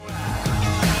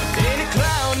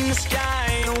the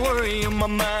sky, no worry in my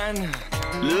mind.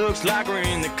 Looks like we're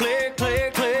in the clear.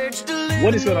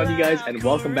 What is going on, you guys, and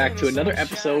welcome back to another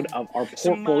episode of our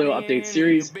Portfolio Update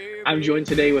series. I'm joined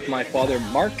today with my father,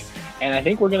 Mark, and I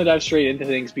think we're going to dive straight into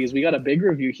things because we got a big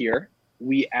review here.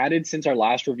 We added, since our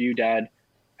last review, Dad,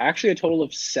 actually a total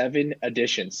of 7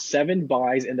 additions, 7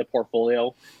 buys in the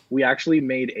portfolio. We actually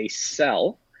made a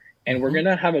sell, and we're going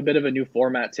to have a bit of a new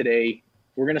format today.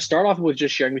 We're going to start off with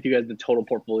just sharing with you guys the total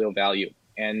portfolio value.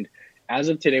 And as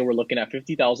of today, we're looking at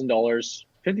 $50,000,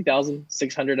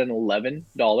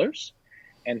 $50,611.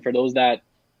 And for those that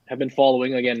have been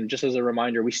following, again, just as a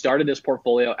reminder, we started this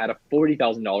portfolio at a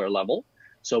 $40,000 level.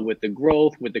 So with the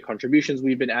growth, with the contributions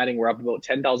we've been adding, we're up about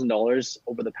 $10,000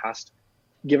 over the past,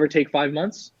 give or take, 5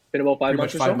 months. Been about 5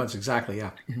 months or so. 5 months, exactly,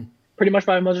 yeah. Pretty much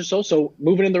 5 months or so. So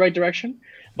moving in the right direction.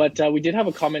 But we did have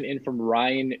a comment in from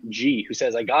Ryan G, who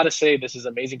says, I got to say, this is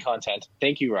amazing content.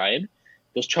 Thank you, Ryan.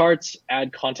 Those charts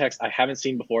add context I haven't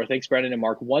seen before. Thanks, Brandon and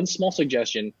Mark. One small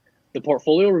suggestion. The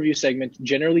portfolio review segment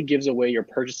generally gives away your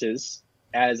purchases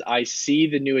as I see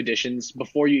the new additions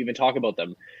before you even talk about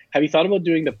them. Have you thought about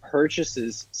doing the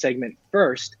purchases segment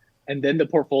first and then the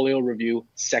portfolio review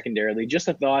secondarily? Just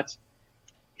a thought.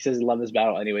 He says, love this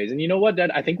battle anyways. And you know what,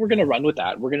 Dad? I think we're going to run with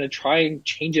that. We're going to try and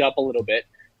change it up a little bit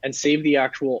and save the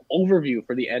actual overview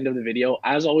for the end of the video.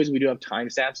 As always, we do have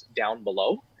timestamps down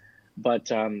below. But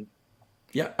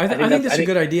yeah, I think that's a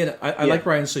good idea. I like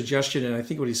Ryan's suggestion, and I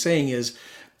think what he's saying is,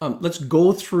 let's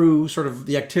go through sort of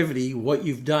the activity, what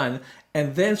you've done,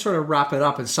 and then sort of wrap it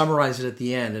up and summarize it at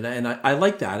the end. And I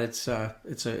like that. It's a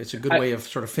good way of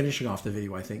sort of finishing off the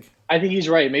video, I think. I think he's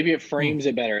right. Maybe it frames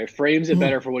it better. It frames it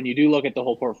better for when you do look at the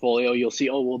whole portfolio. You'll see,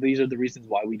 oh, well, these are the reasons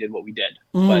why we did what we did.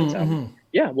 But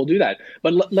yeah, we'll do that.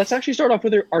 But let's actually start off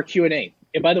with our Q&A.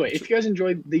 And by the way, if you guys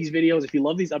enjoyed these videos, if you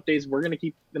love these updates, we're going to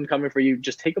keep them coming for you.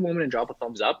 Just take a moment and drop a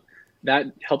thumbs up. That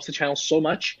helps the channel so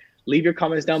much. Leave your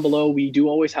comments down below. We do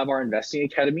always have our investing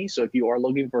academy. So if you are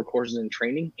looking for courses and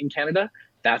training in Canada,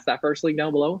 that's that first link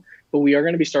down below. But we are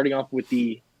going to be starting off with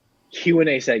the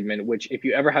Q&A segment, which if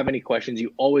you ever have any questions,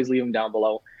 you always leave them down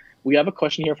below. We have a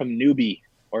question here from newbie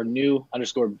or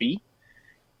new_B.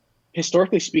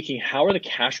 Historically speaking, how are the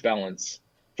cash balance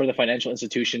for the financial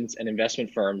institutions and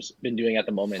investment firms been doing at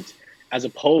the moment, as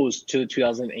opposed to the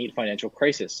 2008 financial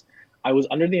crisis? I was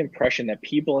under the impression that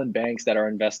people and banks that are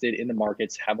invested in the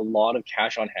markets have a lot of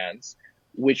cash on hands,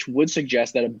 which would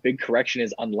suggest that a big correction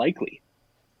is unlikely.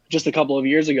 Just a couple of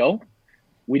years ago,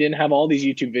 we didn't have all these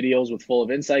YouTube videos with full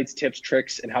of insights, tips,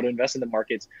 tricks, and how to invest in the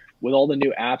markets. With all the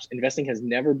new apps, investing has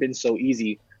never been so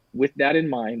easy. With that in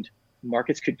mind,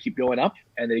 markets could keep going up,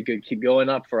 and they could keep going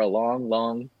up for a long,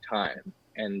 long time.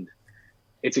 And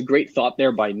it's a great thought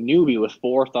there by newbie with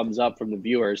 4 thumbs up from the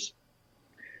viewers.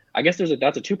 I guess that's a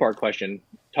 2-part question,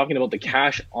 talking about the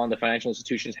cash on the financial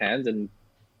institution's hands and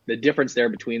the difference there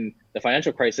between the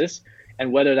financial crisis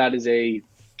and whether that is a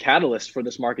catalyst for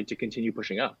this market to continue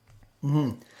pushing up.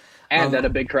 And that a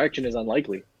big correction is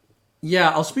unlikely. Yeah,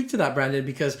 I'll speak to that, Brandon,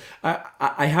 because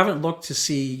I haven't looked to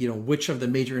see, which of the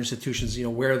major institutions,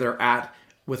 where they're at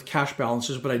with cash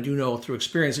balances, but I do know through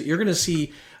experience that you're going to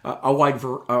see a wide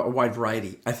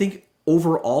variety. I think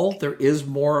overall, there is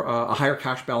a higher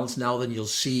cash balance now than you'll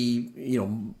see,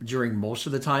 during most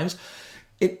of the times.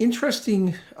 An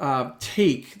interesting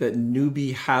take that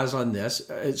newbie has on this,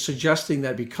 suggesting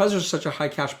that because there's such a high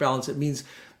cash balance, it means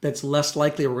that's less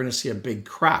likely we're going to see a big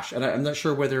crash. And I'm not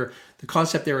sure whether the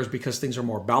concept there is because things are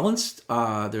more balanced.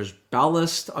 There's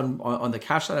ballast on the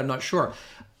cash side. I'm not sure.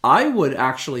 I would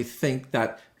actually think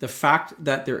that the fact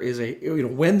that there is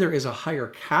when there is a higher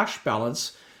cash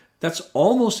balance, that's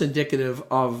almost indicative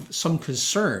of some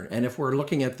concern. And if we're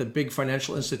looking at the big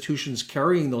financial institutions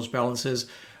carrying those balances,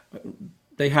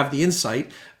 they have the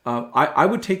insight. I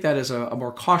would take that as a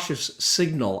more cautious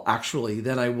signal, actually,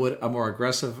 than I would a more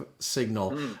aggressive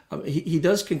signal. He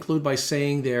does conclude by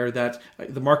saying there that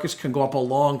the markets can go up a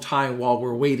long time while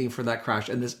we're waiting for that crash.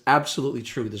 And that's absolutely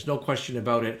true. There's no question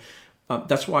about it.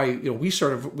 That's why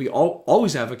we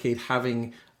always advocate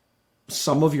having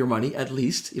some of your money, at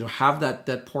least, have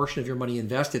that portion of your money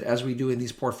invested, as we do in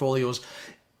these portfolios.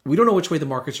 We don't know which way the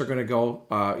markets are going to go.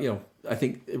 I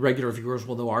think regular viewers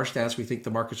will know our stance. We think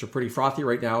the markets are pretty frothy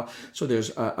right now. So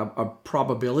there's a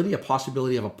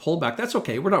possibility of a pullback. That's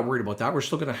okay. We're not worried about that. We're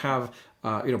still going to have,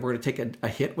 we're going to take a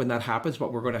hit when that happens,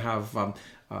 but we're going to have,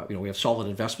 we have solid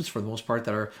investments for the most part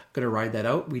that are going to ride that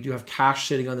out. We do have cash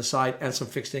sitting on the side and some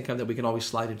fixed income that we can always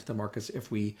slide into the markets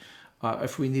if we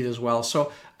need as well.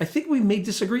 So I think we may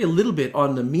disagree a little bit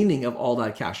on the meaning of all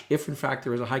that cash. If in fact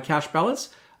there is a high cash balance,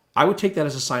 I would take that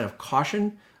as a sign of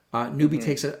caution. Newbie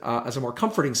takes it as a more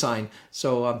comforting sign.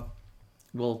 So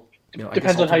we'll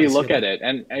Depends on how you look at it.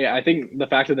 And I think the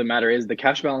fact of the matter is the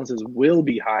cash balances will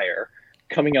be higher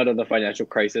coming out of the financial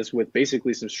crisis with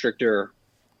basically some stricter,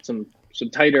 some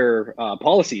tighter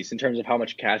policies in terms of how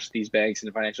much cash these banks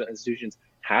and financial institutions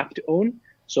have to own.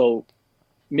 So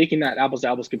making that apples to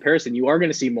apples comparison, you are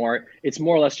going to see more. It's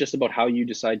more or less just about how you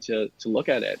decide to look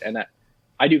at it. And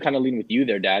I do kind of lean with you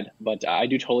there, Dad, but I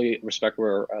do totally respect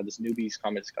where this newbie's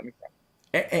comment is coming from.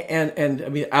 And I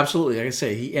mean, absolutely. Like I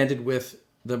say, he ended with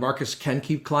the markets can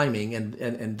keep climbing,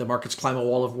 and the markets climb a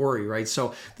wall of worry, right?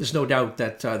 So there's no doubt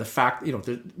that the fact, we don't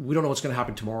know what's going to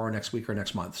happen tomorrow or next week or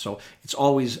next month. So it's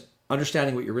always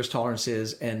understanding what your risk tolerance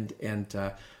is and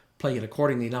playing it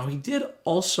accordingly. Now,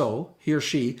 he or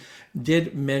she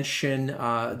did mention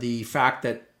the fact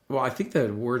that, well, I think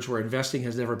the words were investing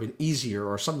has never been easier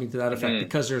or something to that effect,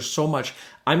 because there's so much,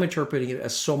 I'm interpreting it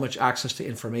as so much access to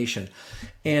information.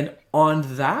 And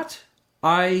on that,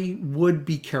 I would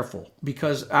be careful,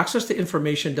 because access to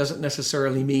information doesn't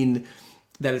necessarily mean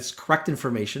that it's correct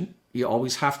information. You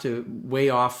always have to weigh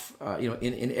off,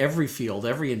 in every field,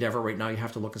 every endeavor right now, you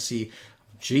have to look and see,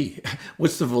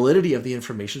 what's the validity of the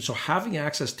information? So having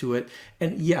access to it,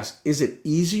 and yes, is it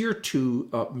easier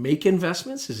to make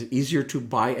investments? Is it easier to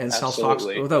buy and sell stocks?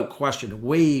 Without question,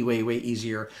 way, way, way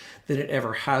easier than it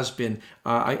ever has been.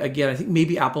 I think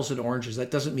maybe apples and oranges. That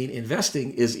doesn't mean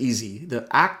investing is easy. The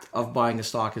act of buying a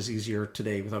stock is easier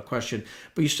today, without question.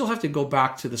 But you still have to go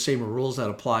back to the same rules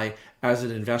that apply as an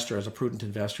investor, as a prudent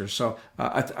investor. So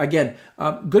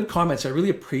good comments. I really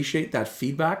appreciate that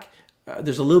feedback.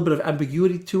 There's a little bit of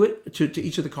ambiguity to it, to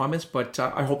each of the comments, but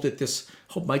I hope that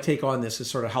my take on this has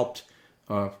sort of helped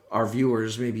our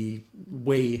viewers maybe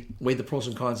weigh the pros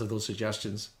and cons of those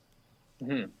suggestions.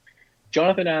 Mm-hmm.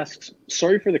 Jonathan asks,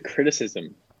 sorry for the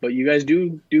criticism, but you guys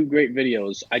do great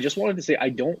videos. I just wanted to say I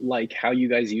don't like how you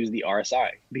guys use the RSI,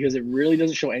 because it really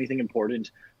doesn't show anything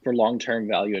important for long-term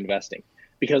value investing,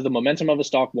 because the momentum of a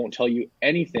stock won't tell you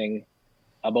anything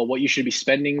about what you should be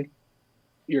spending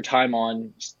your time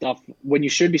on stuff, when you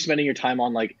should be spending your time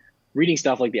on like reading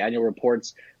stuff like the annual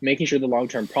reports, making sure the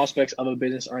long-term prospects of a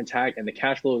business are intact and the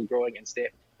cash flow is growing and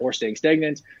staying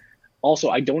stagnant. Also,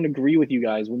 I don't agree with you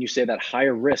guys when you say that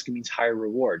higher risk means higher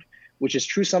reward, which is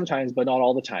true sometimes, but not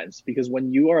all the times, because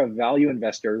when you are a value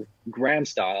investor, Graham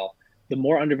style, the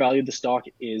more undervalued the stock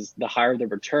is, the higher the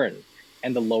return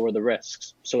and the lower the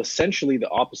risks. So essentially the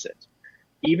opposite.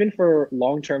 Even for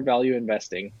long-term value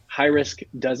investing, high risk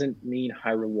doesn't mean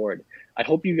high reward. I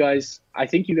think you guys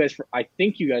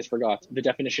forgot the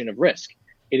definition of risk.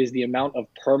 It is the amount of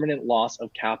permanent loss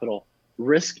of capital.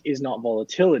 Risk is not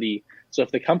volatility. So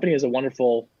if the company is a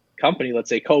wonderful company, let's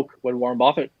say Coke, when Warren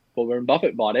Buffett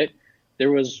bought it,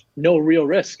 there was no real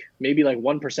risk, maybe like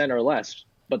 1% or less,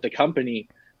 but the company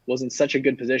was in such a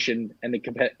good position in the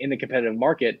competitive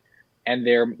market, and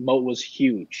their moat was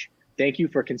huge. Thank you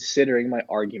for considering my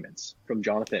arguments, from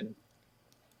Jonathan.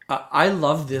 I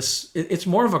love this. It's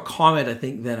more of a comment, I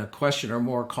think, than a question, or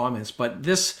more comments. But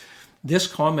this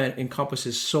comment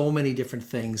encompasses so many different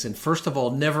things. And first of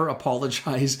all, never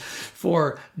apologize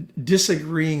for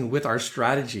disagreeing with our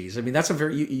strategies. I mean, that's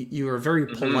you are a very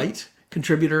polite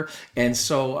contributor, and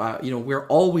so we're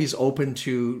always open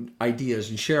to ideas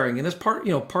and sharing. And that's part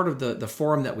of the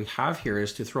forum that we have here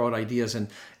is to throw out ideas, and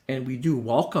we do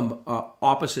welcome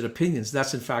opposite opinions.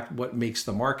 That's in fact what makes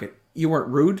the market. You weren't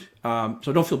rude, so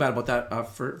don't feel bad about that.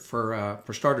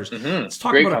 For starters, let's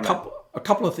talk about a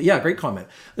couple of great comment.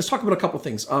 Let's talk about a couple of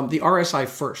things. The RSI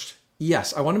first.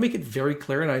 Yes, I want to make it very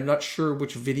clear, and I'm not sure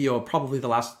which video, probably the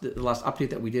last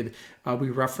update that we did, we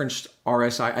referenced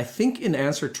RSI. I think in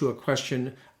answer to a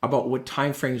question about what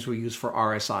time frames we use for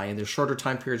RSI, and there's shorter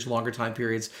time periods, longer time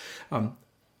periods.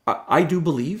 I do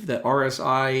believe that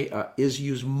RSI is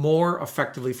used more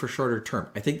effectively for shorter term.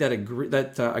 I think that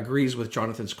agrees with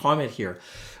Jonathan's comment here.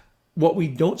 What we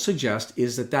don't suggest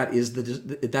is that is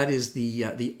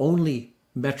the only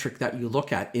metric that you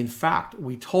look at. In fact,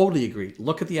 we totally agree.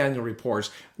 Look at the annual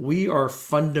reports. We are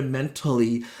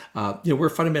fundamentally, we're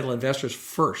fundamental investors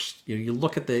first. You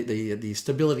look at the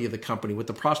stability of the company, what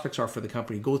the prospects are for the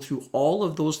company. Go through all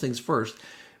of those things first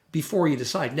before you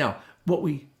decide. Now, what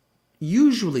we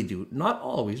usually do, not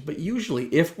always, but usually,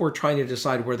 if we're trying to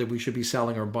decide whether we should be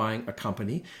selling or buying a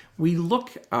company, we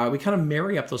kind of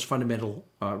marry up those fundamental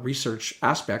research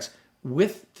aspects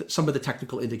with some of the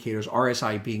technical indicators,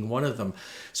 RSI being one of them.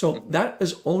 So that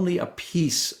is only a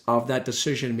piece of that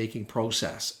decision-making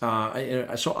process.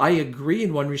 So I agree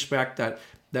in one respect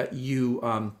that you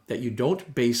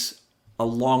don't base a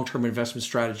long-term investment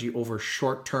strategy over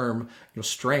short-term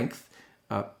strength.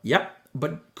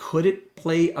 But could it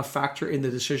play a factor in the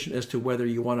decision as to whether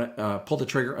you want to pull the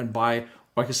trigger and buy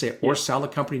or I could say, or sell a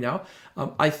company now.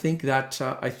 I think that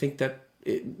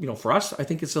for us, I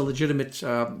think it's a legitimate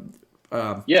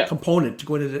component to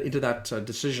go into that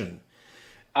decision.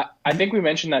 I think we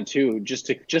mentioned that too, just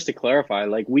to clarify,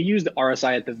 like we use the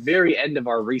RSI at the very end of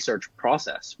our research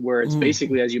process, where it's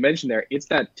basically, as you mentioned there, it's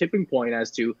that tipping point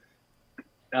as to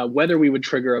whether we would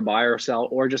trigger a buy or sell,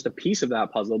 or just a piece of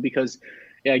that puzzle. Because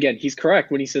again, he's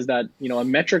correct when he says that, a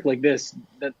metric like this,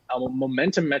 that a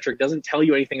momentum metric doesn't tell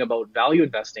you anything about value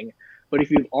investing. But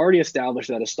if you've already established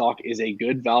that a stock is a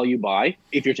good value buy,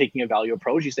 if you're taking a value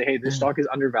approach, you say, hey, this stock is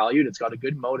undervalued, it's got a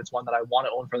good moat, it's one that I want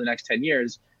to own for the next 10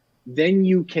 years. Then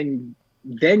you can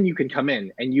come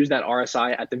in and use that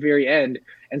RSI at the very end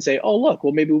and say, oh, look,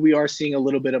 well, maybe we are seeing a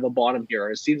little bit of a bottom here.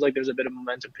 It seems like there's a bit of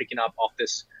momentum picking up off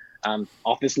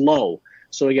this low.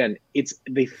 So again, it's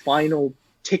the final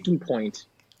ticking point.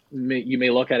 You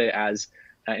may look at it as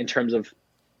in terms of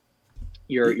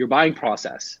your buying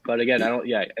process. But again,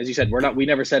 as you said, we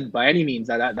never said by any means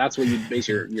that's what you base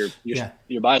your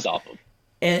buys off of.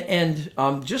 And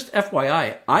just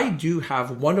FYI, I do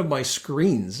have one of my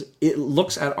screens. It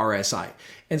looks at RSI,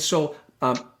 and so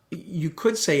you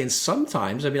could say, and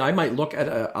sometimes, I might look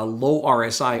at a low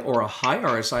RSI or a high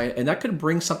RSI, and that could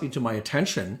bring something to my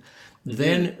attention.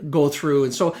 Then go through,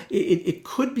 and so it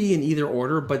could be in either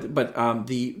order, but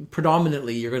the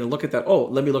predominantly you're going to look at that. Oh,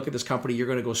 let me look at this company. You're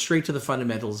going to go straight to the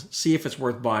fundamentals, see if it's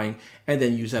worth buying, and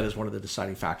then use that as one of the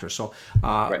deciding factors. So,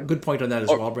 good point on that as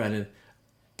well, Brandon.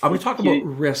 I'm going to talk about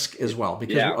risk as well,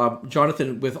 because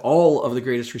Jonathan, with all of the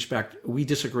greatest respect, we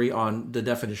disagree on the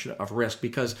definition of risk,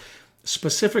 because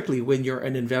specifically when you're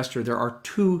an investor, there are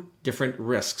two different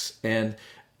risks. And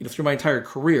through my entire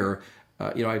career,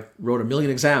 I wrote a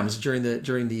million exams during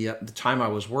the time I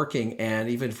was working, and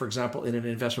even, for example, in an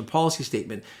investment policy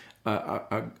statement,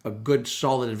 a good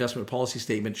solid investment policy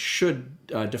statement should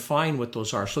define what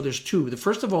those are. So there's two.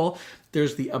 First of all,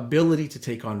 there's the ability to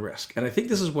take on risk, and I think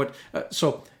this is what.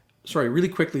 Sorry, really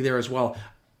quickly there as well.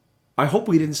 I hope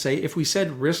we didn't say, if we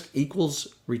said risk equals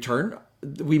return,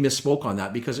 we misspoke on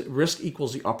that, because risk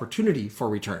equals the opportunity for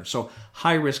return. So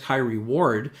high risk, high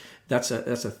reward, that's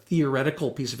a theoretical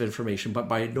piece of information, but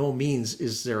by no means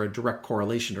is there a direct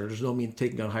correlation, or there's no mean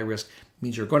taking on high risk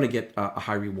means you're going to get a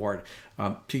high reward.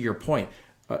 To your point,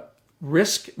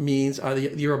 risk means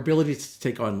your ability to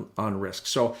take on risk.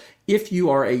 So if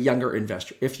you are a younger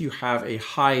investor, if you have a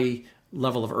high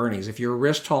level of earnings, if your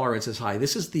risk tolerance is high,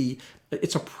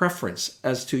 it's a preference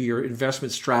as to your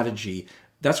investment strategy.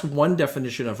 That's one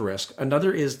definition of risk.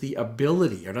 Another is the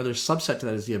ability, another subset to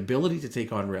that is the ability to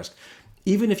take on risk.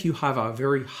 Even if you have a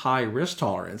very high risk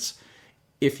tolerance,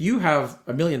 if you have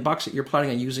 $1 million that you're planning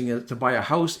on using it to buy a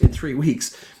house in 3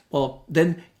 weeks, well,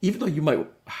 then even though you might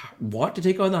want to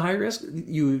take on the high risk,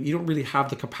 you don't really have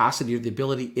the capacity or the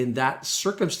ability in that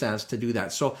circumstance to do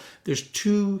that. So there's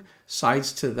two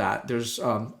sides to that. There's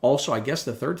also, I guess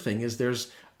the third thing is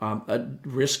there's a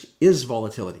risk is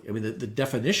volatility. The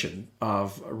definition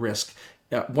of risk,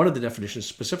 one of the definitions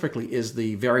specifically, is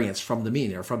the variance from the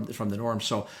mean, or from the norm.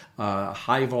 So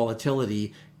high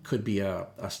volatility could be a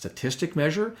statistic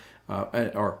measure,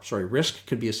 risk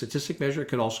could be a statistic measure. It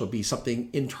could also be something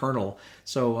internal.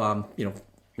 So,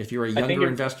 if you're a younger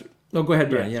investor, no, go ahead,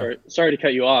 Brian. Yeah. Sorry to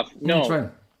cut you off. No, that's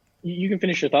fine. You can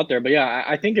finish your thought there, but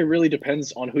I think it really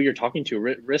depends on who you're talking to.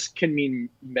 Risk can mean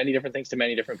many different things to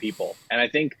many different people. And I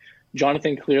think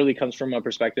Jonathan clearly comes from a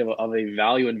perspective of a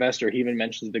value investor. He even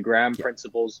mentions the Graham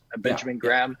principles, Benjamin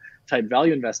Graham type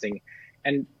value investing.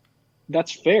 And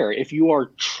that's fair. If you are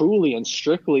truly and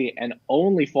strictly and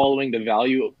only following the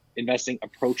value investing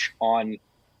approach on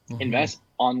invest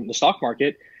on the stock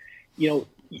market,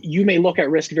 you may look at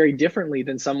risk very differently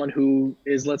than someone who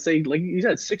is, let's say, like you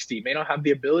said, 60, may not have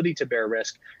the ability to bear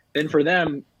risk. Then for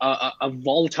them, a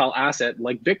volatile asset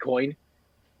like Bitcoin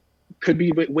could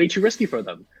be way too risky for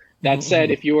them. That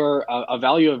said, if you're a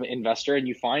value investor and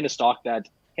you find a stock that,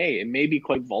 hey, it may be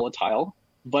quite volatile,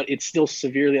 but it's still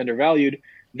severely undervalued,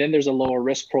 then there's a lower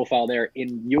risk profile there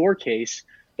in your case.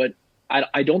 But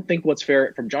I don't think what's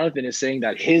fair from Jonathan is saying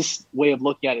that his way of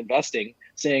looking at investing,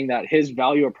 saying that his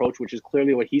value approach, which is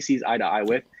clearly what he sees eye to eye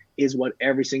with, is what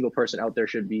every single person out there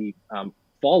should be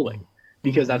following,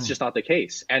 because that's just not the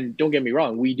case. And don't get me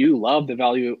wrong, we do love the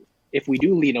value. If we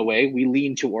do lean away, we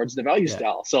lean towards the value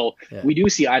style. So we do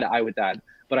see eye to eye with that.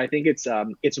 But I think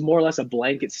it's more or less a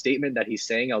blanket statement that he's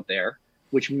saying out there,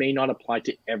 which may not apply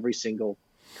to every single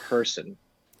person.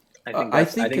 I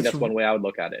think that's one way I would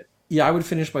look at it. Yeah, I would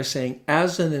finish by saying,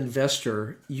 as an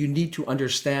investor, you need to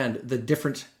understand the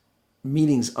different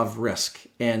meanings of risk,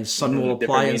 and some will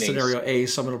apply in meanings. scenario A,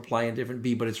 some will apply in different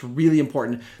B, but it's really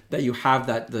important that you have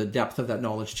the depth of that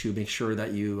knowledge to make sure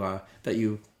that you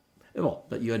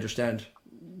understand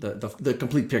the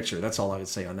complete picture. That's all I would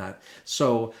say on that.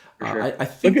 So Sure. I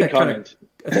think that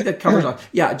I think that covers off.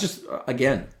 Yeah, just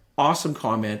again, awesome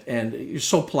comment, and you're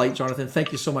so polite, Jonathan.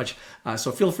 Thank you so much.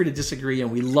 So feel free to disagree,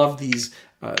 and we love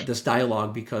this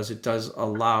dialogue because it does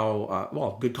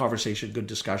allow good conversation, good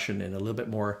discussion, and a little bit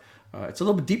more. It's a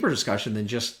little bit deeper discussion than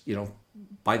just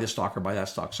buy this stock or buy that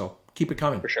stock. So keep it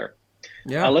coming. For sure.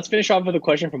 Yeah. Let's finish off with a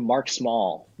question from Mark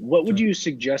Small. What would you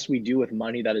suggest we do with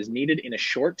money that is needed in a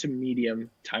short to medium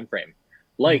time frame?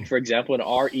 Like, for example, an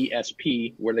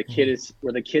RESP where the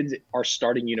kids are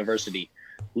starting university.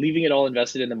 Leaving it all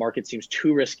invested in the market seems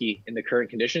too risky in the current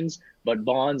conditions, but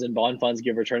bonds and bond funds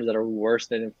give returns that are worse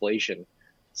than inflation.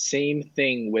 Same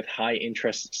thing with high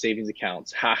interest savings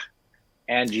accounts.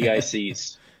 And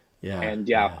GICs.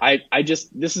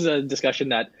 This is a discussion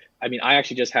that I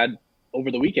actually just had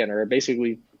over the weekend, or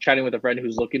basically chatting with a friend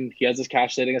who's he has his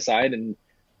cash sitting aside and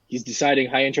he's deciding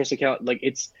high interest account. Like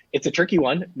it's a tricky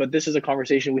one, but this is a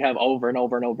conversation we have over and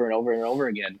over and over and over and over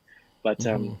again. But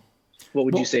what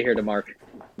would you say here to Mark?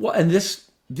 Well, and this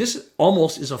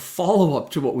almost is a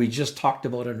follow-up to what we just talked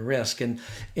about in risk, and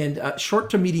short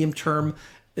to medium term,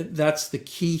 that's the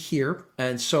key here.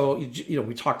 And so,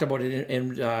 we talked about it,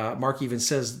 and Mark even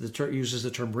says uses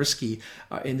the term risky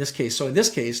in this case. So in this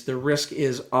case, the risk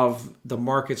is of the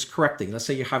markets correcting. Let's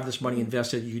say you have this money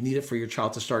invested, you need it for your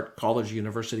child to start college or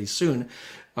university soon.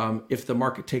 If the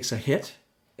market takes a hit,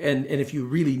 and if you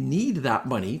really need that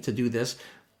money to do this,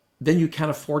 then you can't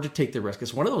afford to take the risk.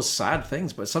 It's one of those sad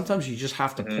things, but sometimes you just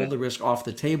have to pull the risk off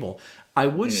the table. I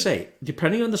would say,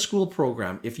 depending on the school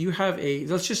program, if you have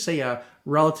let's just say a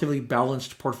relatively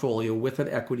balanced portfolio with an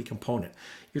equity component,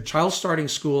 your child's starting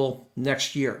school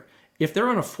next year. If they're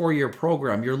on a 4-year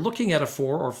program, you're looking at a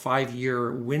 4 or 5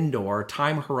 year window or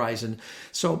time horizon.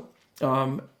 So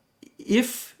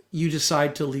if you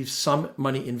decide to leave some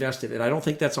money invested, and I don't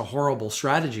think that's a horrible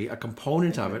strategy, a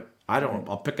component of it,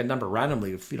 I'll pick a number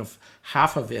randomly,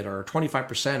 half of it or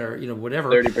 25% or, whatever.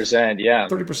 30%, yeah.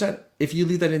 30%. If you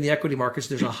leave that in the equity markets,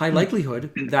 there's a high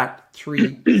likelihood that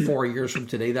 3-4 years from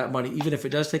today, that money, even if it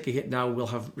does take a hit now, will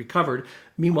have recovered.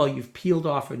 Meanwhile, you've peeled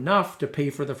off enough to pay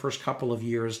for the first couple of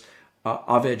years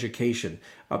of education.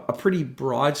 A pretty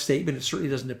broad statement. It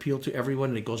certainly doesn't appeal to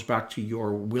everyone, and it goes back to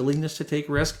your willingness to take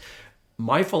risk.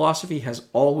 My philosophy has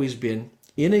always been,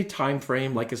 in a time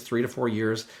frame like it's 3 to 4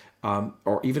 years,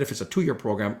 or even if it's a 2-year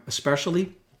program,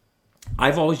 especially,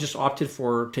 I've always just opted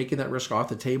for taking that risk off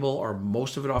the table, or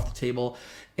most of it off the table.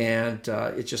 And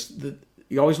it's just,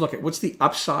 you always look at what's the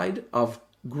upside of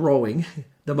growing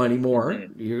the money more.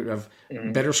 You have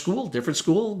better school, different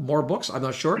school, more books, I'm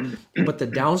not sure. But the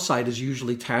downside is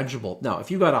usually tangible. Now,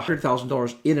 if you got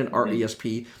 $100,000 in an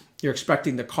RESP, you're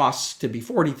expecting the costs to be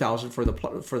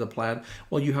 $40,000 for the plan.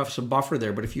 Well, you have some buffer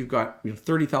there. But if you've got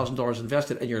 $30,000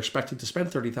 invested and you're expecting to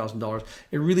spend $30,000,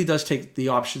 it really does take the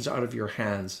options out of your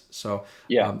hands. So,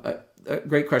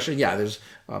 great question. Yeah, there's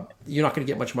you're not going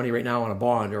to get much money right now on a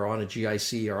bond or on a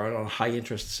GIC or on a high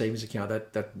interest savings account.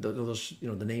 Those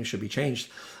the name should be changed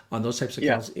on those types of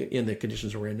accounts in the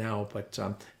conditions we're in now. But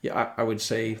I would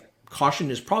say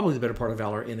caution is probably the better part of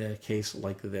valor in a case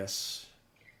like this.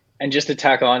 And just to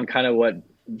tack on kind of what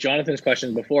Jonathan's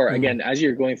questions before, again, as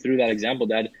you're going through that example,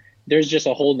 Dad, there's just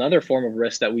a whole nother form of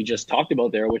risk that we just talked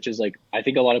about there, which is like, I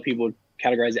think a lot of people would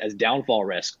categorize it as downfall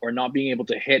risk, or not being able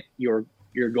to hit your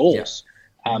goals.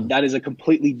 That is a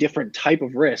completely different type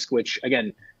of risk, which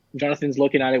again, Jonathan's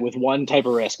looking at it with one type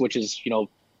of risk, which is,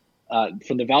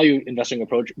 from the value investing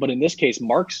approach. But in this case,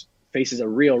 Mark's faces a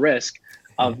real risk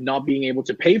of not being able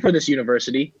to pay for this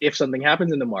university if something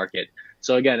happens in the market.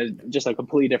 So again, it's just a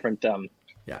completely different,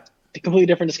 completely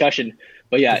different discussion.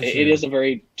 But it is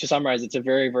to summarize, it's a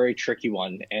very, very tricky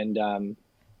one. And the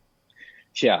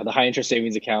high interest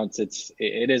savings accounts, it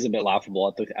is a bit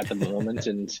laughable at the moment.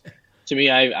 And to me,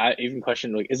 I even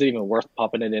question, like, is it even worth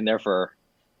popping it in there for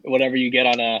whatever you get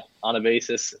on a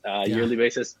basis, yearly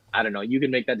basis? I don't know. You can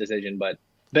make that decision, but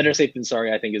better safe than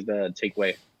sorry, I think, is the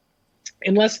takeaway.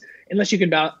 Unless you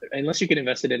can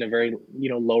invest it in a very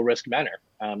low risk manner,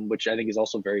 which I think is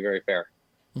also very, very fair.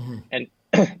 And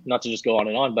not to just go on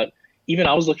and on, but even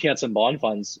I was looking at some bond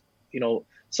funds.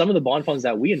 Some of the bond funds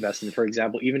that we invest in, for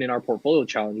example, even in our portfolio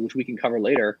challenge, which we can cover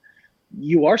later,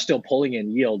 you are still pulling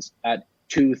in yields at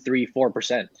 2, 3,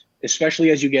 4%. Especially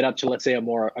as you get up to, let's say, a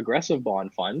more aggressive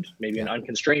bond fund, maybe an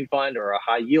unconstrained fund or a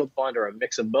high yield fund or a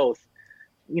mix of both.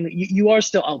 you are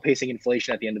still outpacing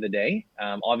inflation at the end of the day.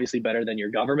 Obviously better than your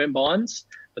government bonds,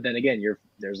 but then again,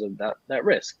 there's that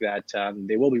risk that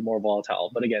they will be more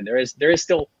volatile. But again, there is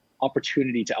still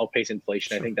opportunity to outpace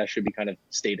inflation. Sure. I think that should be kind of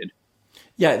stated.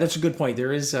 Yeah, that's a good point.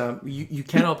 There is you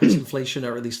can outpace inflation,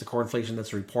 or at least the core inflation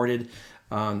that's reported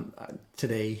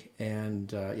today,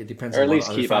 and it depends. Or on at least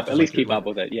a lot of keep other up. factors At least like keep up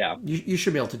with it. Yeah. You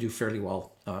should be able to do fairly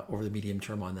well over the medium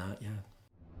term on that. Yeah.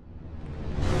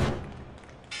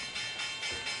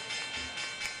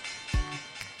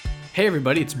 Hey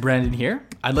everybody, it's Brandon here.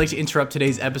 I'd like to interrupt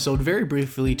today's episode very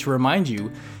briefly to remind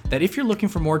you that if you're looking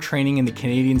for more training in the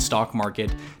Canadian stock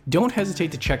market, don't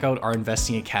hesitate to check out our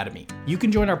Investing Academy. You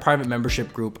can join our private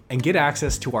membership group and get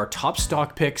access to our top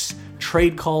stock picks,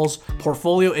 trade calls,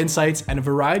 portfolio insights, and a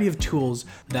variety of tools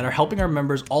that are helping our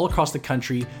members all across the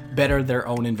country better their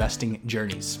own investing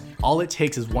journeys. All it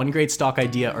takes is one great stock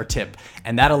idea or tip,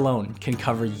 and that alone can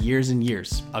cover years and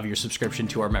years of your subscription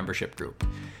to our membership group.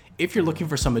 If you're looking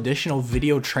for some additional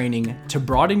video training to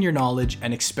broaden your knowledge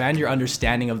and expand your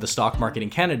understanding of the stock market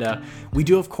in Canada, we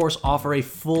do of course offer a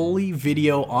fully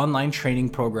video online training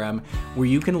program where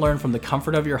you can learn from the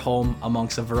comfort of your home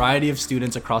amongst a variety of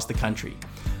students across the country.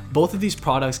 Both of these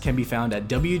products can be found at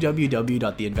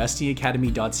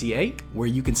www.theinvestingacademy.ca, where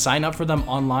you can sign up for them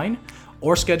online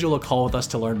or schedule a call with us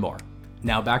to learn more.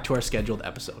 Now back to our scheduled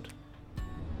episode.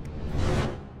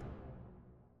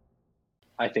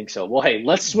 I think so. Well, hey,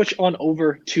 let's switch on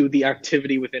over to the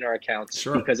activity within our accounts.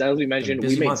 Sure. Because as we mentioned,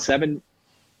 we made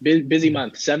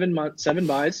month. seven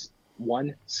buys,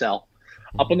 one sell.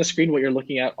 Up on the screen, what you're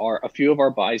looking at are a few of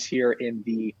our buys here in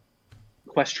the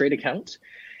Questrade account.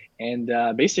 And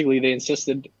basically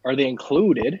they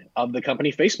included of the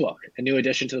company Facebook, a new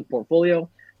addition to the portfolio,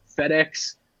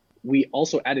 FedEx. We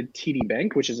also added TD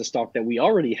Bank, which is a stock that we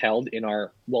already held in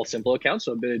our Wealthsimple account,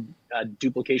 so a bit of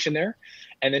duplication there.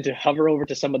 And then to hover over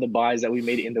to some of the buys that we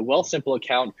made in the Wealthsimple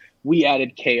account, we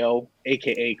added KO,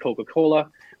 aka Coca-Cola.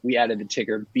 We added the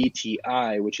ticker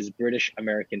BTI, which is British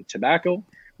American Tobacco.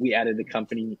 We added the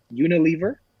company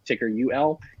Unilever, ticker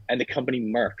UL, and the company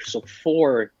Merck. So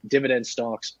 4 dividend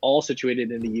stocks, all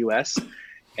situated in the US.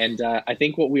 And I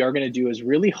think what we are going to do is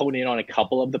really hone in on a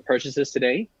couple of the purchases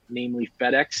today, namely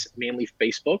FedEx, mainly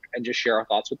Facebook, and just share our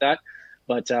thoughts with that.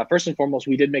 But first and foremost,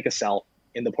 we did make a sell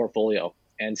in the portfolio.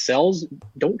 And sells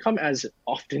don't come as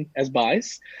often as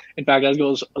buys. In fact, I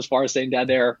go as far as saying that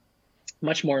they're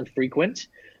much more infrequent.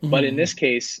 Mm-hmm. But in this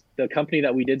case, the company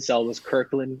that we did sell was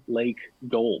Kirkland Lake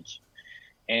Gold.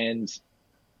 And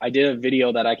I did a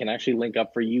video that I can actually link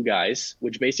up for you guys,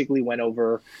 which basically went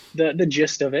over the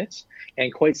gist of it.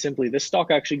 And quite simply, this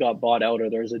stock actually got bought out, or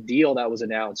there's a deal that was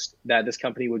announced that this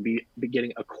company would be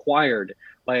getting acquired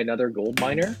by another gold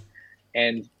miner.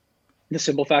 And the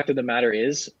simple fact of the matter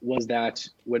was that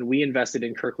when we invested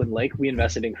in Kirkland Lake, we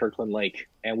invested in Kirkland Lake,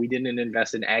 and we didn't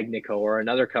invest in Agnico or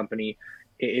another company.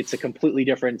 It's a completely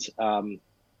different,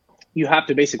 you have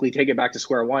to basically take it back to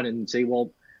square one and say, well,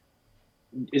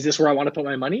 is this where I want to put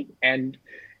my money? And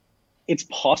it's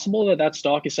possible that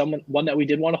stock is one that we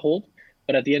did want to hold.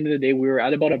 But at the end of the day, we were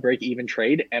at about a break-even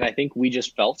trade. And I think we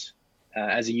just felt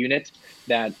as a unit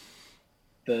that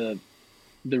the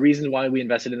reasons why we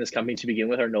invested in this company to begin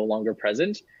with are no longer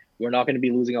present. We're not going to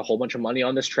be losing a whole bunch of money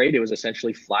on this trade. It was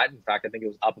essentially flat. In fact, I think it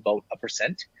was up about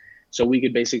 1%. So we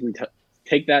could basically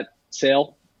take that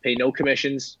sale, pay no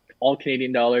commissions, all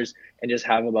Canadian dollars, and just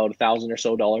have about $1,000 or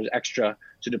so extra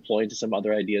to deploy into some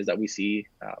other ideas that we see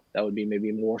that would be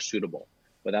maybe more suitable.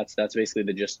 But that's basically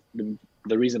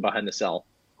the reason behind the sell.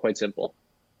 Quite simple.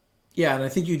 Yeah, and I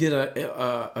think you did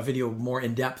a video more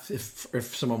in depth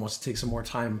if someone wants to take some more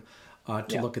time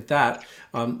to look at that.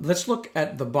 Let's look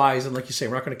at the buys, and like you say,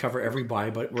 we're not going to cover every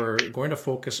buy, but we're going to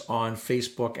focus on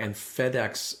Facebook and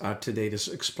FedEx today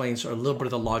to explain a little bit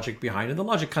of the logic behind it. The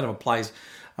logic kind of applies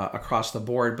across the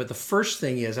board. But the first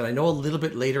thing is, and I know a little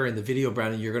bit later in the video,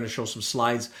 Brandon, you're going to show some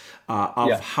slides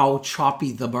of how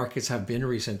choppy the markets have been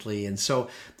recently. And so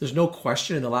there's no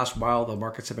question in the last while, the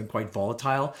markets have been quite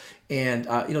volatile. And,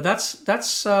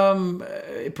 that's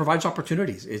it provides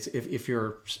opportunities. It's if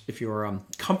you're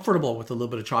comfortable with a little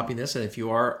bit of choppiness, and if you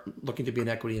are looking to be an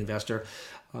equity investor,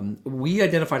 we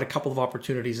identified a couple of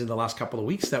opportunities in the last couple of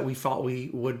weeks that we thought we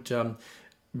would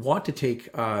want to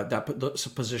take those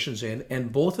positions in,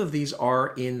 and both of these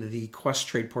are in the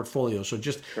Questrade portfolio. So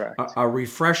just a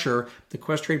refresher, the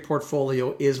Questrade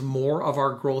portfolio is more of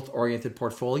our growth-oriented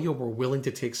portfolio. We're willing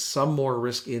to take some more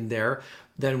risk in there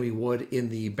than we would in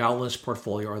the balanced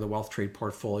portfolio or the Wealthtrade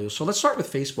portfolio. So let's start with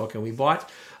Facebook, and we bought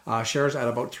shares at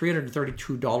about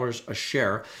 $332 a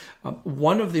share.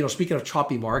 One of the, speaking of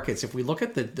choppy markets, if we look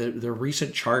at the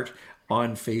recent chart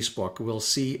on Facebook, we'll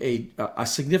see a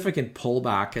significant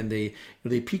pullback, and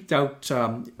they peaked out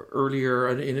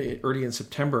early in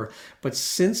September. But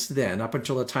since then, up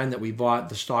until the time that we bought,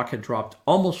 the stock had dropped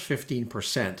almost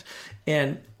 15%.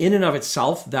 And in and of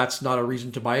itself, that's not a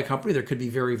reason to buy a company. There could be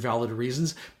very valid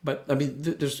reasons, but I mean,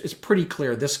 it's pretty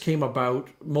clear this came about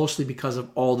mostly because of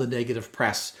all the negative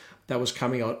press that was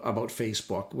coming out about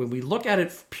Facebook. When we look at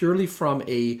it purely from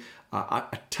a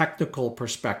technical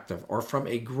perspective, or from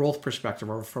a growth perspective,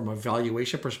 or from a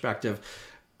valuation perspective,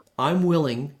 we were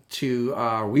willing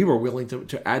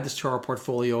to add this to our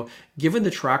portfolio, given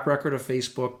the track record of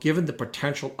Facebook, given the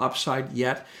potential upside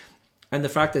yet, and the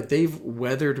fact that they've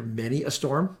weathered many a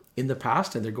storm in the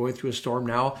past, and they're going through a storm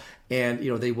now, and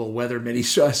they will weather many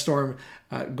storm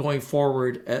going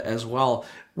forward as well.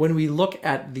 When we look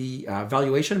at the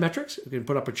valuation metrics, we can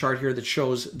put up a chart here that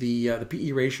shows the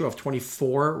PE ratio of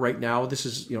 24 right now. This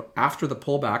is after the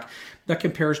pullback. That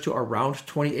compares to around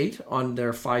 28 on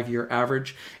their 5-year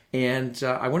average. And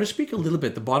I want to speak a little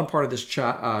bit. The bottom part of this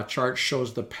chart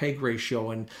shows the PEG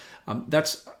ratio, and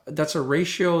that's a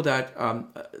ratio that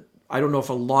I don't know if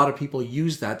a lot of people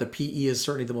use that. The PE is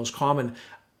certainly the most common.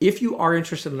 If you are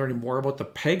interested in learning more about the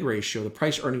PEG ratio, the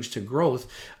price earnings to growth,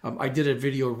 I did a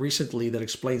video recently that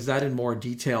explains that in more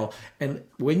detail. And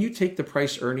when you take the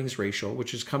price earnings ratio,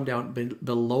 which has come down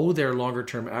below their longer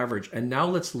term average, and now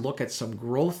let's look at some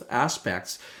growth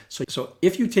aspects. So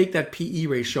if you take that PE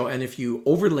ratio and if you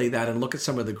overlay that and look at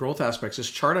some of the growth aspects, this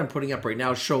chart I'm putting up right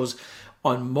now shows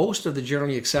on most of the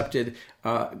generally accepted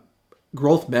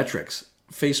growth metrics,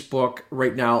 Facebook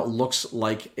right now looks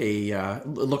like it's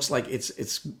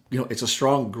a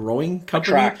strong growing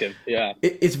company. Attractive, yeah.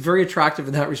 It's very attractive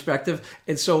in that respective.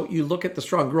 And so you look at the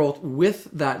strong growth with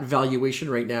that valuation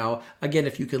right now. Again,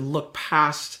 if you can look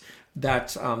past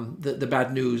that, the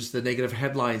bad news, the negative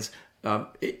headlines,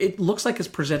 it looks like it's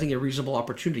presenting a reasonable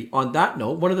opportunity. On that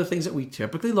note, one of the things that we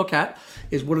typically look at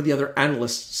is what are the other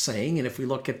analysts saying. And if we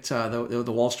look at the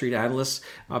Wall Street analysts,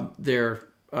 their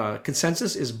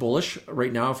consensus is bullish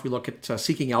right now. If we look at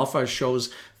Seeking Alpha, it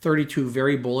shows 32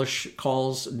 very bullish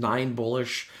calls, 9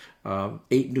 bullish, 8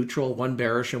 neutral, 1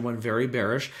 bearish, and 1 very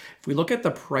bearish. If we look at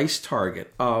the price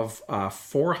target of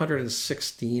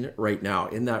 416 right now,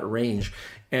 in that range,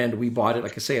 and we bought it,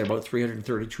 like I say, at about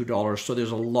 $332. So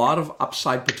there's a lot of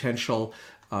upside potential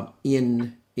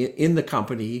in the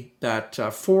company that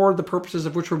for the purposes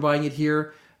of which we're buying it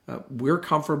here, we're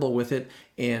comfortable with it,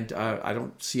 and I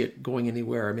don't see it going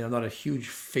anywhere. I mean, I'm not a huge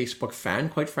Facebook fan,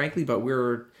 quite frankly, but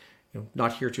we're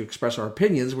not here to express our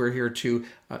opinions. We're here to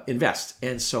invest.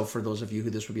 And so for those of you who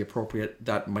this would be appropriate,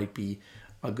 that might be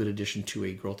a good addition to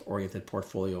a growth-oriented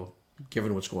portfolio,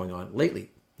 given what's going on lately.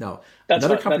 Now,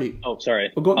 another company...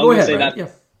 sorry. Well, go ahead, Ryan.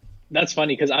 That's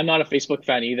funny, because I'm not a Facebook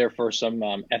fan either for some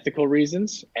ethical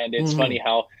reasons. And it's funny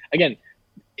how, again...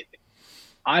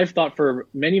 I've thought for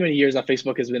many, many years that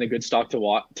Facebook has been a good stock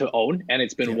to own, and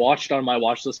it's been watched on my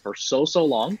watch list for so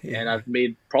long. And I've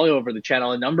made probably over the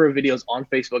channel a number of videos on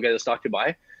Facebook as a stock to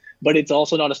buy, but it's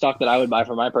also not a stock that I would buy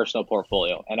for my personal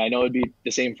portfolio. And I know it'd be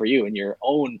the same for you in your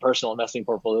own personal investing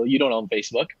portfolio. You don't own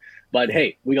Facebook, but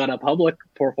hey, we got a public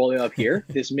portfolio up here.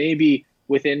 This may be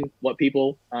within what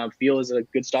people feel is a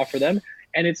good stock for them,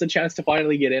 and it's a chance to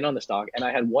finally get in on the stock. And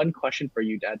I had one question for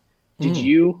you, Dad. Did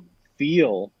you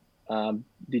feel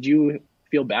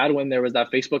bad when there was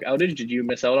that Facebook outage? Did you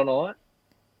miss out on a lot?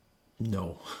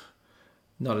 No,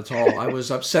 not at all. I was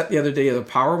upset the other day. The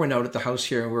power went out at the house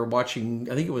here, and we were watching,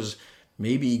 I think it was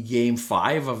maybe game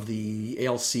 5 of the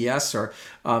ALCS, or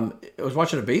I was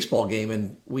watching a baseball game,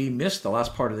 and we missed the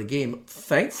last part of the game.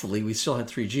 Thankfully, we still had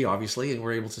 3G, obviously, and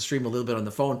we're able to stream a little bit on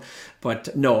the phone.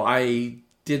 But no, I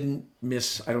didn't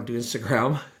miss, I don't do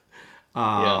Instagram.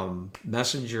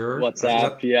 Messenger,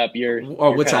 WhatsApp, your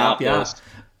WhatsApp,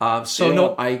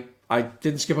 no, I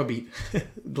didn't skip a beat.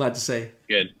 Glad to say.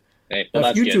 Good. Hey, well,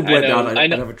 if YouTube went down,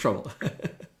 I'd have trouble.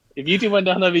 If YouTube went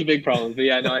down, that'd be big problems. But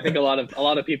yeah, no, I think a lot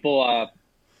of people.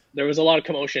 There was a lot of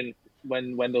commotion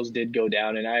when those did go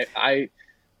down, and I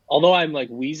although I'm like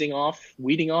weeding off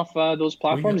those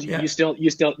platforms, you still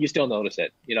notice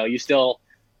it.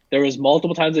 There was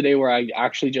multiple times a day where I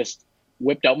actually just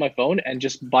whipped out my phone and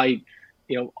just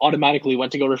automatically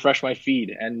went to go refresh my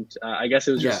feed. And I guess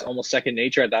it was just almost second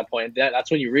nature at that point.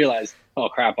 That's when you realize, oh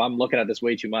crap, I'm looking at this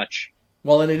way too much.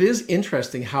 Well, and it is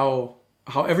interesting how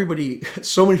everybody,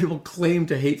 so many people claim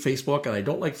to hate Facebook, and I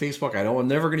don't like Facebook. I'm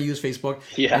never going to use Facebook.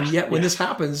 Yeah, and yet when this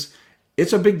happens,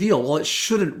 it's a big deal. Well, it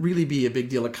shouldn't really be a big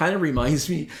deal. It kind of reminds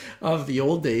me of the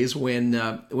old days when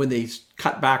they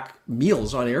cut back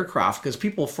meals on aircraft, because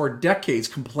people for decades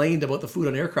complained about the food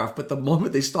on aircraft, but the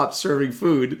moment they stopped serving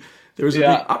food, there was a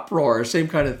big uproar, same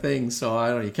kind of thing. So I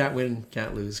don't know. You can't win,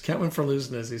 can't lose. Can't win for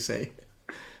losing, as they say.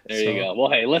 There you go.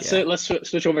 Well, hey, let's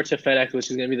switch over to FedEx,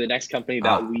 which is going to be the next company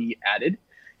that we added.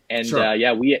 And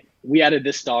we added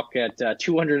this stock at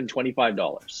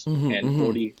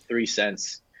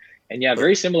 $225.43. And yeah,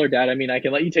 very similar data. I mean, I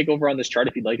can let you take over on this chart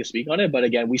if you'd like to speak on it. But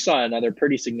again, we saw another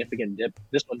pretty significant dip.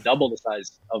 This one double the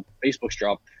size of Facebook's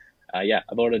drop.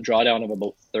 About a drawdown of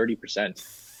about 30%.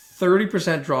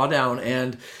 30% drawdown.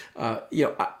 And,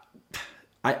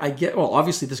 I get, well,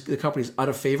 obviously the company's out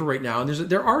of favor right now. And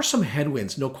there are some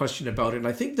headwinds, no question about it. And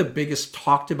I think the biggest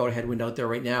talked about headwind out there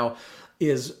right now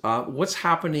is what's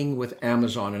happening with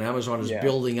Amazon. And Amazon is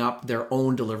building up their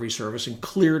own delivery service. And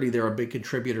clearly they're a big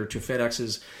contributor to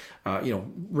FedEx's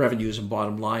revenues and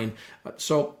bottom line.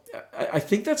 So I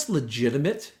think that's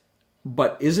legitimate.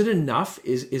 But is it enough?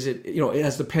 Is it,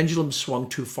 has the pendulum swung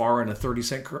too far in a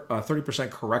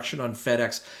 30% correction on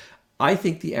FedEx? I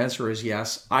think the answer is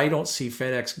yes. I don't see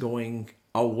FedEx going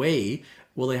away.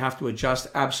 Will they have to adjust?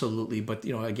 Absolutely. But,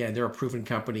 again, they're a proven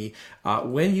company.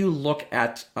 When you look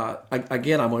at,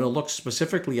 again, I'm going to look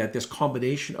specifically at this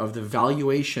combination of the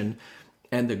valuation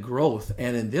and the growth.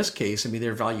 And in this case, I mean,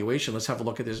 their valuation, let's have a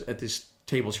look at these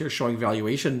tables here showing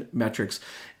valuation metrics.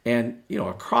 And,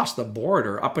 across the board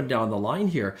or up and down the line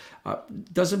here,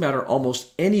 doesn't matter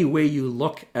almost any way you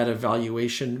look at a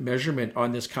valuation measurement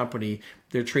on this company.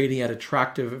 They're trading at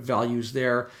attractive values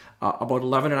there, about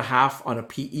 11.5 on a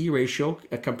PE ratio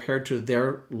compared to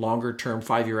their longer term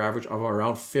 5-year average of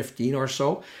around 15 or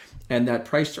so. And that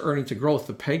price to earning to growth,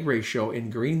 the PEG ratio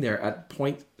in green there at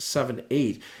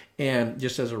 0.78. And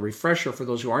just as a refresher for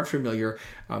those who aren't familiar,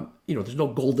 there's no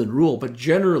golden rule, but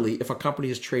generally if a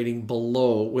company is trading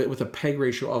below with a PEG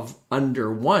ratio of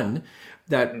under 1,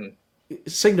 that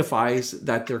signifies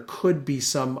that there could be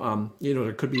some,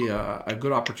 there could be a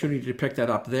good opportunity to pick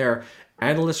that up there.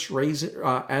 Analysts rating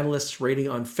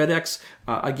on FedEx,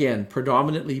 again,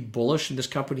 predominantly bullish in this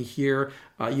company here.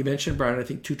 You mentioned, Brian, I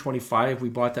think 225 we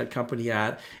bought that company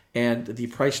at, and the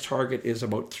price target is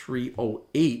about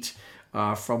 308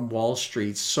 from Wall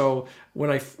Street. So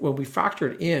when we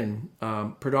factored in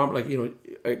predominantly,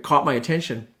 it caught my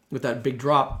attention with that big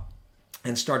drop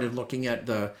and started looking at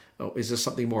is this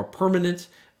something more permanent?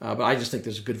 But I just think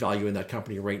there's a good value in that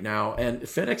company right now. And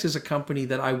FedEx is a company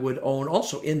that I would own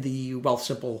also in the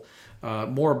Wealthsimple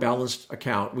more balanced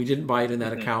account. We didn't buy it in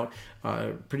that account.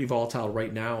 Pretty volatile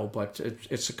right now, but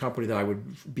it's a company that I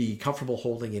would be comfortable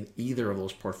holding in either of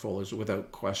those portfolios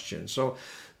without question. So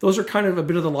those are kind of a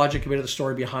bit of the logic, a bit of the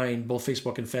story behind both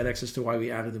Facebook and FedEx as to why we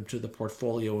added them to the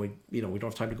portfolio. And, we don't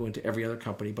have time to go into every other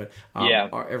company, but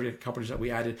every companies that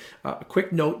we added. A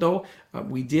quick note though,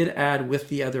 we did add with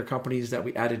the other companies that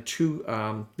we added to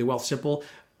the Wealthsimple.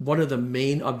 One of the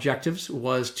main objectives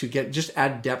was to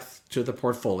add depth to the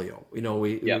portfolio.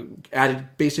 We added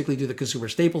basically to the consumer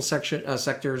staple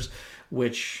sectors,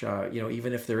 which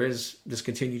even if there is this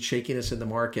continued shakiness in the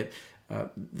market,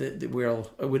 we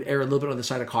would err a little bit on the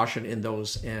side of caution in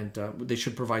those, and they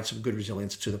should provide some good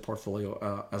resilience to the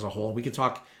portfolio as a whole. We can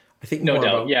talk, I think, no more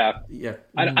doubt. about,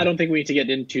 I don't think we need to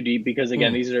get in too deep because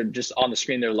again, these are just on the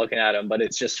screen. They're looking at them, but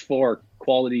it's just for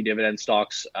quality dividend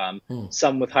stocks,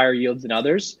 some with higher yields than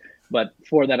others. But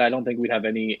for that, I don't think we'd have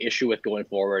any issue with going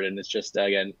forward. And it's just,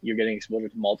 again, you're getting exposure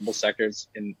to multiple sectors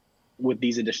with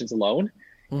these additions alone.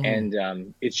 And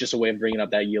it's just a way of bringing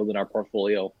up that yield in our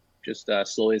portfolio, just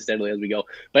slowly and steadily as we go.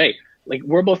 But hey,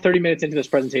 we're about 30 minutes into this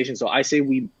presentation, so I say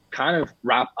we kind of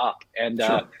wrap up and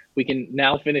we can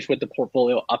now finish with the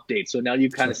portfolio update. So now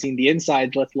you've kind of seen the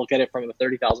inside. Let's look at it from a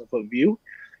 30,000 foot view.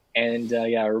 And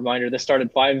a reminder, this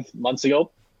started 5 months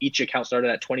ago. Each account started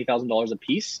at $20,000 a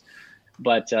piece.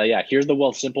 But here's the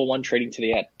Wealthsimple one, trading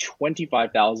today at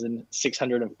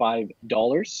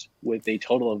 $25,605 with a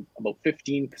total of about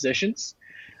 15 positions.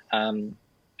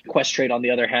 Questrade, on the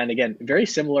other hand, again, very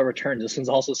similar returns. This one's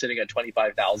also sitting at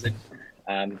 25,000.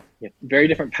 Very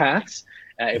different paths.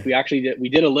 If we actually we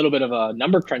did a little bit of a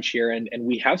number crunch here, and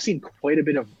we have seen quite a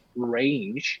bit of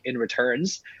range in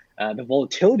returns. The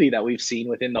volatility that we've seen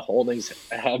within the holdings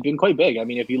have been quite big. I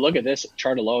mean, if you look at this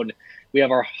chart alone, we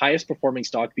have our highest performing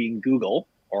stock being Google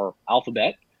or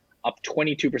Alphabet, up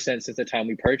 22% since the time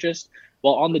we purchased.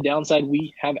 While on the downside,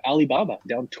 we have Alibaba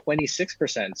down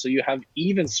 26%. So you have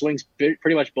even swings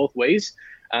pretty much both ways.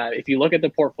 If you look at the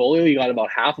portfolio, you got about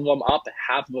half of them up,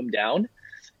 half of them down.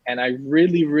 And I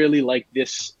really, really like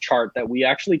this chart that we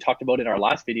actually talked about in our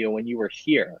last video when you were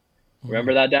here.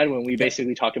 Remember that, Dad, when we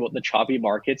basically talked about the choppy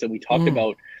markets and we talked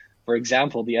about, for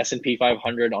example, the S&P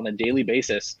 500 on a daily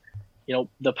basis.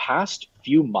 The past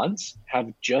few months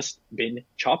have just been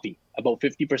choppy. About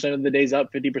 50% of the days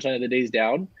up, 50% of the days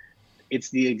down. It's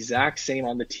the exact same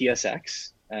on the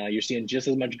TSX. You're seeing just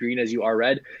as much green as you are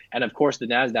red. And of course, the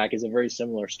NASDAQ is a very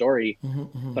similar story.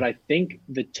 But I think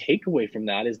the takeaway from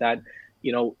that is that,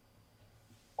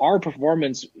 our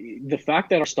performance, the fact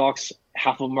that our stocks,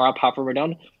 half of them are up, half of them are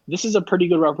down, this is a pretty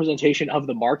good representation of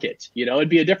the market. It'd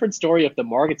be a different story if the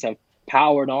markets have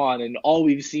powered on and all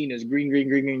we've seen is green, green,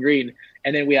 green, green, green,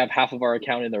 and then we have half of our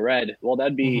account in the red. Well,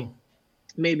 that'd be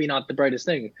maybe not the brightest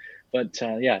thing. But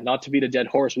not to beat a dead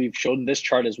horse, we've shown this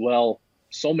chart as well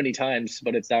so many times,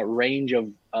 but it's that range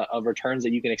of returns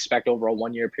that you can expect over a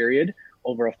 1 year period,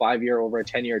 over a 5 year, over a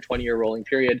 10-year, 20-year rolling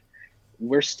period.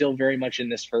 We're still very much in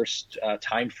this first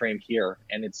time frame here,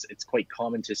 and it's quite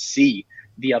common to see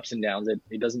the ups and downs.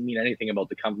 It doesn't mean anything about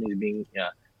the companies being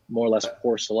more or less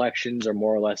poor selections or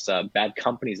more or less bad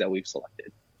companies that we've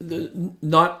selected.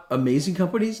 Not amazing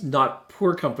companies, not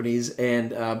poor companies.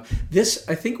 And this,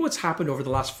 I think what's happened over the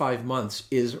last 5 months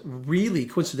is really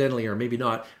coincidentally, or maybe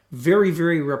not, very,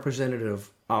 very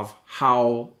representative of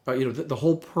how, the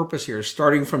whole purpose here is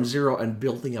starting from zero and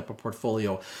building up a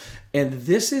portfolio. And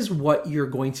this is what you're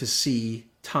going to see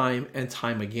time and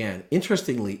time again.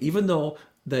 Interestingly, even though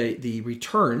the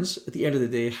returns at the end of the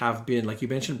day have been, like you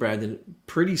mentioned, Brandon,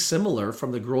 pretty similar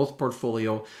from the growth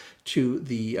portfolio to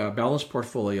the balanced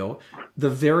portfolio, the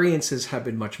variances have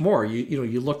been much more.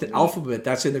 You looked at Alphabet,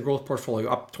 that's in the growth portfolio,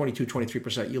 up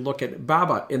 23%. You look at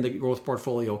BABA in the growth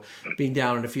portfolio being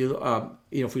down. And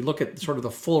if we look at sort of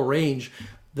the full range,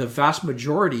 the vast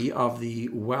majority of the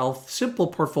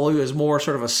Wealthsimple portfolio is more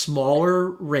sort of a smaller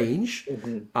range,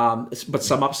 but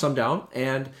some up, some down.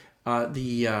 And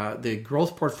the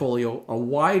growth portfolio, a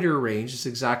wider range, is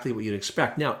exactly what you'd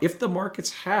expect. Now, if the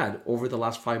markets had over the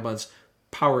last 5 months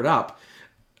powered up,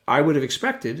 I would have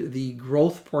expected the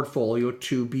growth portfolio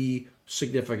to be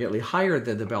significantly higher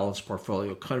than the balanced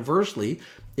portfolio. Conversely,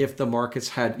 if the markets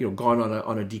had gone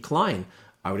on a decline,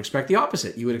 I would expect the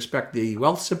opposite. You would expect the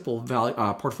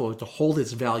Wealthsimple portfolio to hold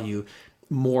its value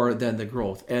more than the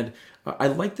growth. And I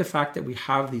like the fact that we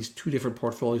have these two different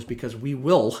portfolios, because we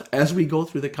will, as we go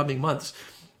through the coming months,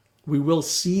 we will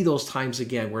see those times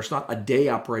again where it's not a day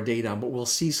up or a day down, but we'll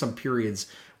see some periods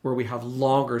where we have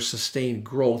longer sustained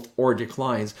growth or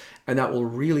declines, and that will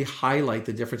really highlight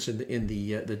the difference in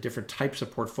the different types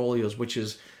of portfolios, which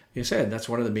is, you said, that's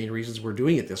one of the main reasons we're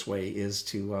doing it this way, is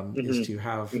to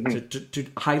have to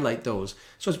highlight those.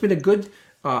 So it's been a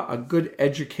good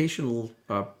educational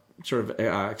sort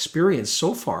of experience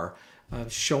so far,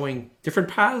 showing different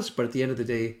paths, but at the end of the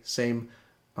day, same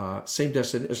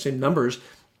destination, same numbers.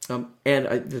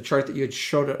 And the chart that you had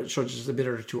showed just a minute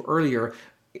or two earlier,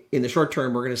 in the short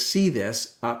term, we're going to see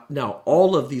this. Now,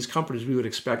 all of these companies we would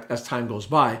expect as time goes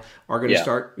by are going to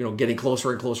start, getting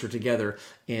closer and closer together.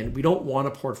 And we don't want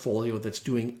a portfolio that's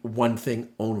doing one thing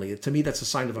only. To me, that's a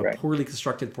sign of a poorly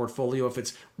constructed portfolio. If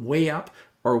it's way up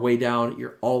or way down,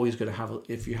 you're always going to have,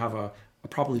 if you have a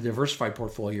properly diversified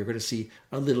portfolio, you're going to see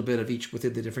a little bit of each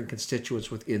within the different constituents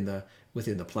within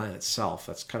the plan itself.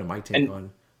 That's kind of my take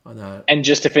on that. And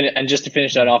just to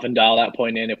finish that off and dial that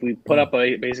point in, if we put up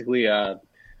basically a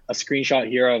screenshot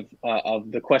here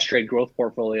of the Questrade growth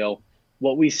portfolio,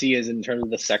 what we see is, in terms of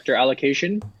the sector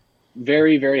allocation,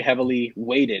 very, very heavily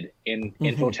weighted in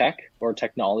infotech or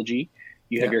technology.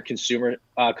 You have your consumer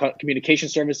communication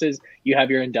services, you have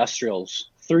your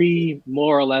industrials, three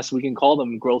more or less, we can call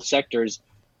them growth sectors.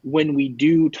 When we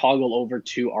do toggle over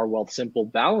to our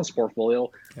Wealthsimple balanced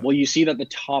portfolio, well, you see that the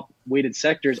top weighted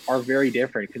sectors are very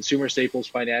different. Consumer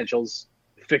staples, financials,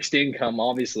 fixed income,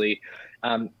 obviously.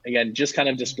 Again, just kind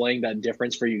of displaying that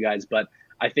difference for you guys. But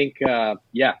I think,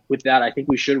 with that, I think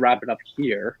we should wrap it up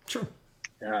here. Sure.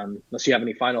 Unless you have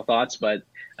any final thoughts. But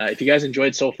if you guys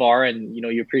enjoyed so far and,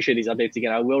 you appreciate these updates,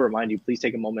 again, I will remind you, please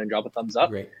take a moment and drop a thumbs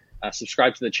up. Great.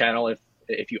 Subscribe to the channel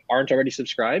if you aren't already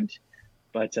subscribed.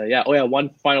 But one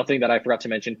final thing that I forgot to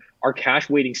mention, our cash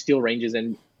weighting still ranges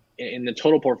in the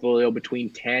total portfolio between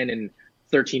 10 and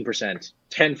 13%.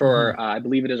 10 for, I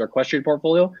believe it is our Questrade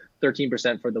portfolio,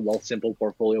 13% for the Wealthsimple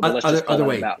portfolio. But let's just call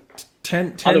it about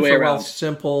 10 for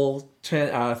Wealthsimple,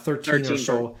 13 or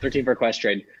so. 13 for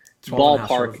Questrade.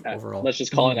 Ballpark, overall. Let's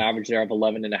just call it an average there of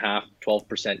 11.5%,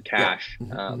 12% cash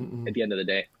at the end of the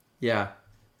day. Yeah.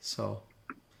 So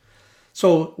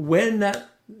when that,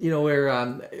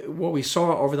 what we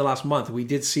saw over the last month, we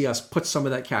did see us put some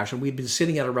of that cash, and we'd been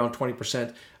sitting at around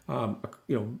 20%,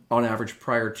 on average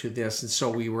prior to this. And so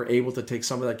we were able to take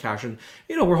some of that cash, and,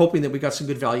 we're hoping that we got some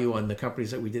good value on the companies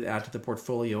that we did add to the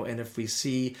portfolio. And if we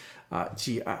see,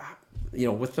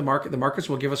 with the markets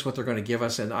will give us what they're going to give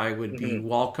us. And I would be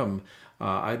welcome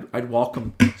I'd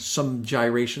welcome some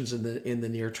gyrations in the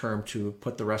near term to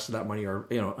put the rest of that money, or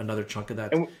another chunk of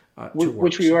that,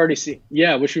 which we've already seen.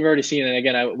 Yeah, which we've already seen. And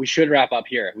again, we should wrap up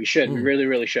here. We should. We really,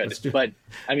 really should. But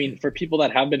I mean, for people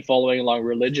that have been following along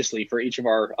religiously for each of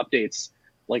our updates,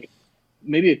 like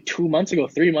maybe 2 months ago,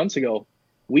 3 months ago,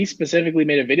 we specifically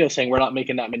made a video saying we're not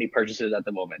making that many purchases at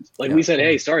the moment. Like we said,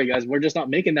 hey, sorry guys, we're just not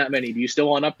making that many. Do you still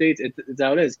want updates? It's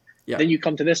how it is. Yeah. Then you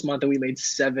come to this month and we made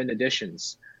 7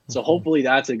 additions. So hopefully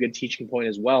that's a good teaching point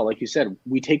as well. Like you said,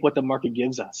 we take what the market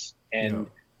gives us, and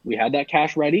we had that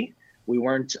cash ready. We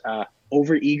weren't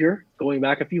over eager going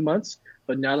back a few months,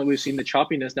 but now that we've seen the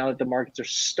choppiness, now that the markets are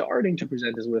starting to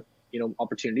present us with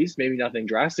opportunities, maybe nothing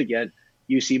drastic yet,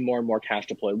 you see more and more cash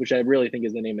deployed, which I really think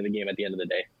is the name of the game at the end of the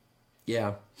day.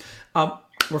 Yeah.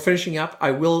 We're finishing up.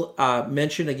 I will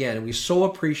mention again, we so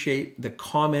appreciate the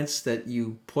comments that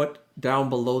you put down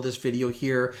below this video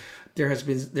here. There have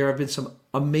been some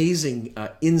amazing,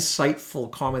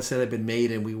 insightful comments that have been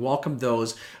made, and we welcome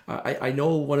those. I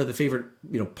know one of the favorite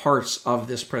parts of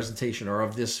this presentation or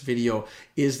of this video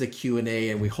is the Q&A,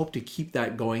 and we hope to keep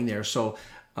that going there. So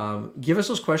give us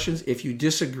those questions. If you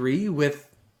disagree with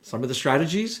some of the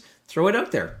strategies, throw it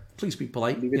out there. Please be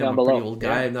polite. Leave it I'm down a below. pretty old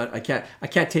guy. Yeah. I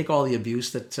can't take all the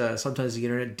abuse that sometimes the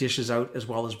internet dishes out as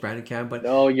well as Brandon can. But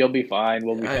no, you'll be fine.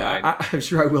 We'll be fine. I'm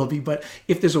sure I will be. But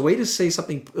if there's a way to say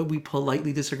something we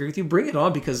politely disagree with you, bring it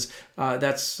on, because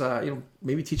that's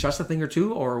maybe teach us a thing or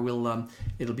two, or we'll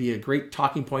it'll be a great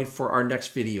talking point for our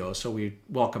next video. So we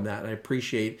welcome that, and I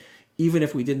appreciate, even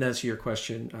if we didn't answer your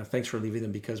question, thanks for leaving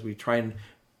them, because we try and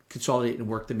consolidate and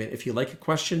work them in. If you like a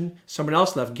question someone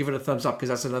else left, give it a thumbs up, because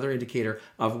that's another indicator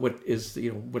of what is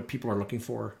what people are looking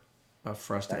for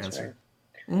us to answer.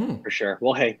 Right. For sure.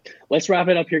 Well, hey, let's wrap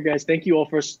it up here, guys. Thank you all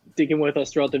for sticking with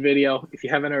us throughout the video. If you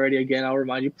haven't already, again, I'll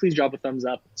remind you, please drop a thumbs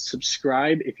up,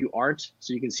 subscribe if you aren't,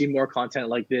 so you can see more content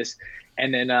like this.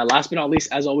 And then last but not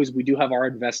least, as always, we do have our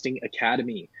Investing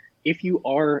Academy. If you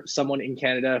are someone in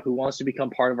Canada who wants to become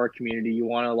part of our community, you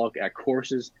want to look at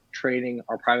courses, training,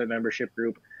 our private membership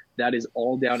group, that is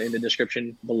all down in the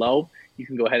description below. You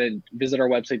can go ahead and visit our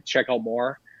website to check out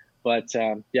more. But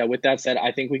yeah, with that said,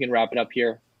 I think we can wrap it up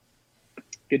here.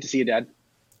 Good to see you, Dad.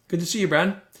 Good to see you, Brad.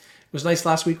 It was nice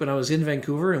last week when I was in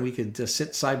Vancouver and we could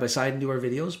sit side by side and do our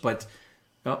videos. But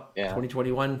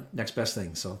 2021, next best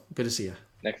thing. So good to see you.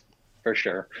 Next, for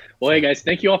sure. Well, hey, guys,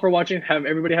 thank you all for watching.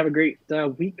 Everybody have a great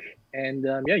week. And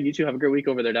yeah, you too have a great week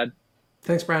over there, Dad.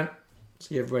 Thanks, Brad.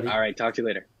 See you, everybody. All right, talk to you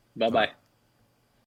later. Bye-bye.